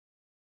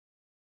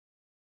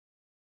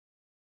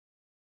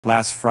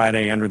Last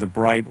Friday, under the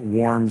bright,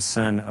 warm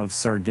sun of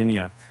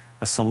Sardinia,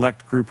 a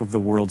select group of the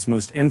world's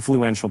most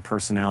influential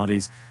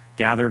personalities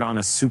gathered on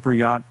a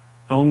superyacht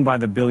owned by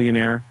the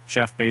billionaire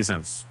Jeff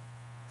Bezos.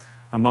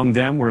 Among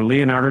them were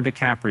Leonardo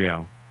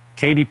DiCaprio,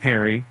 Katy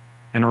Perry,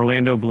 and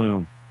Orlando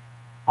Bloom,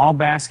 all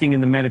basking in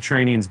the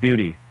Mediterranean's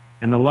beauty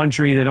and the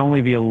luxury that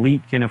only the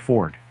elite can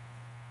afford.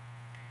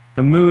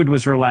 The mood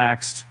was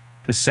relaxed,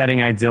 the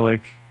setting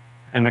idyllic,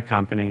 and the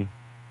company,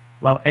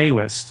 while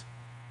A-list,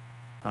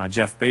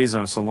 Jeff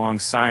Bezos,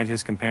 alongside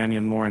his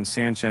companion Lauren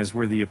Sanchez,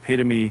 were the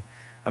epitome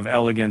of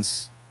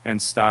elegance and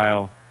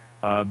style.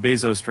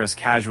 Bezos, dressed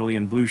casually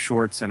in blue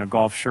shorts and a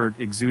golf shirt,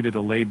 exuded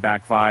a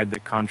laid-back vibe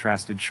that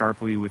contrasted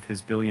sharply with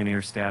his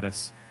billionaire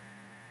status.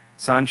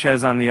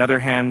 Sanchez, on the other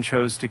hand,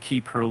 chose to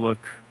keep her look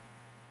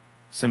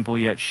simple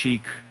yet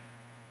chic,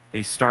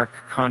 a stark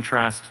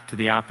contrast to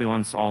the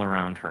opulence all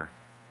around her.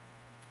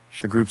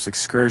 The group's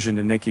excursion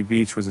to Nikki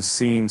Beach was a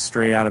scene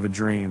straight out of a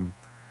dream.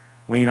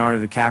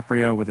 Leonardo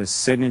DiCaprio, with his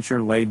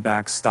signature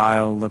laid-back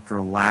style, looked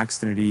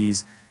relaxed and at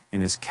ease in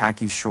his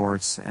khaki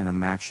shorts and a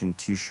matching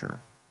t-shirt.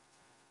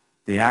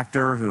 The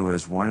actor, who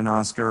has won an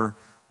Oscar,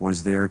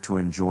 was there to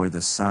enjoy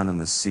the sun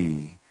and the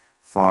sea,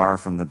 far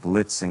from the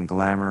glitz and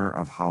glamour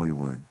of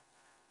Hollywood.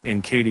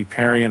 And Katy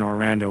Perry and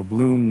Orlando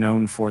Bloom,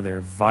 known for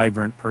their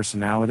vibrant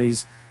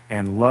personalities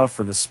and love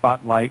for the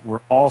spotlight,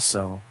 were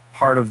also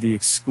part of the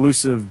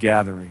exclusive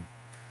gathering.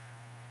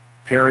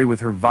 Perry,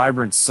 with her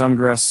vibrant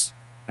sundress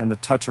and the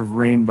touch of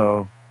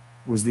rainbow,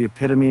 was the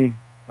epitome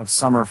of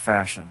summer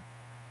fashion.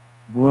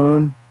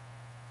 Bloom,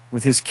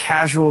 with his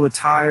casual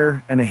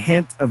attire and a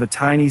hint of a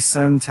tiny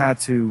sun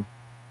tattoo,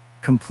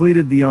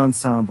 completed the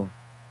ensemble.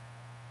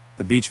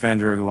 The beach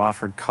vendor, who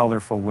offered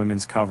colorful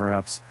women's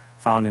cover-ups,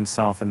 found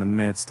himself in the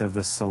midst of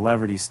the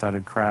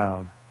celebrity-studded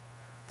crowd.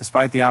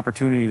 Despite the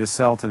opportunity to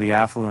sell to the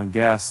affluent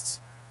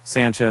guests,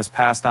 Sanchez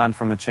passed on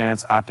from the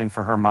chance, opting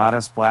for her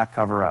modest black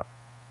cover-up.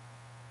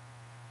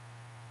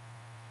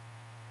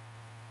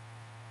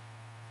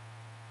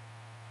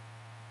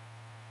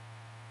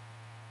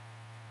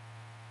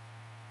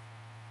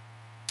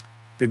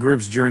 The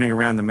group's journey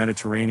around the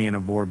Mediterranean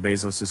aboard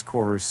Bezos'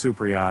 Chorus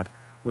superyacht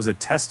was a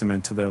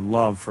testament to their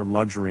love for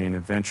luxury and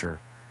adventure.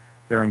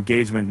 Their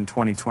engagement in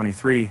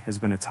 2023 has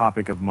been a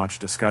topic of much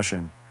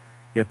discussion,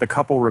 yet the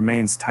couple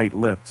remains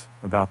tight-lipped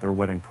about their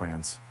wedding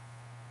plans.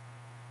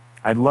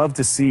 I'd love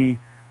to see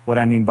what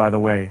I mean by the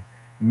way.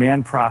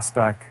 Man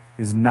prospect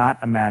is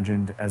not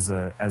imagined as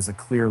a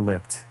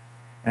clear-lipped,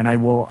 and I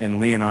will. And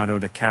Leonardo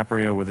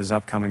DiCaprio, with his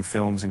upcoming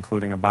films,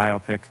 including a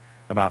biopic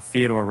about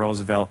Theodore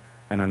Roosevelt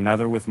and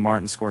another with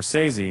Martin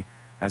Scorsese,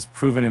 has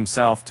proven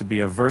himself to be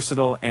a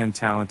versatile and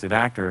talented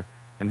actor,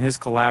 and his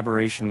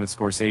collaboration with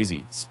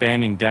Scorsese,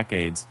 spanning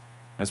decades,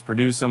 has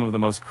produced some of the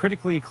most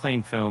critically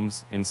acclaimed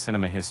films in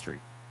cinema history.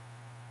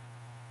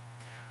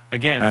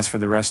 Again, as for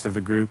the rest of the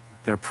group,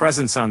 their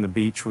presence on the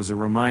beach was a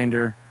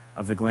reminder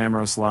of the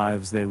glamorous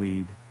lives they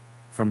lead.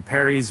 From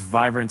Perry's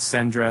vibrant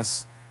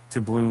sundress to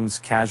Bloom's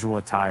casual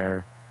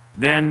attire,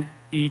 then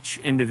each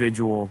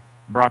individual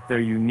brought their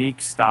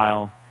unique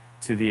style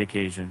to the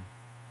occasion.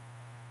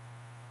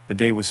 The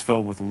day was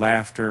filled with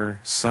laughter,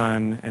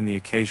 sun, and the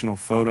occasional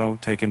photo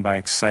taken by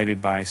excited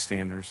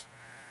bystanders.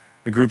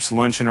 The group's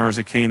lunch in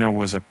Arzakina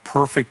was a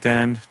perfect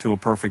end to a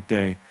perfect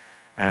day,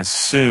 as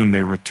soon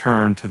they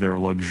returned to their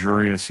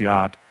luxurious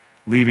yacht,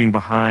 leaving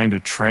behind a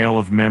trail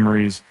of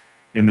memories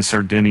in the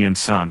Sardinian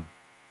sun.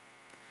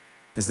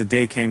 As the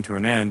day came to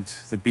an end,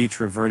 the beach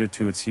reverted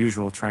to its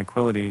usual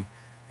tranquility,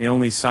 the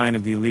only sign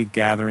of the elite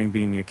gathering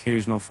being the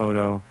occasional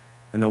photo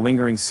and the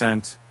lingering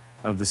scent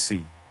of the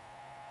sea.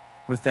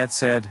 With that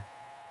said,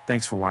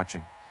 thanks for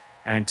watching.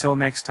 And until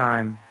next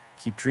time,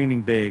 keep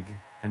dreaming big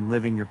and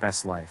living your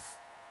best life.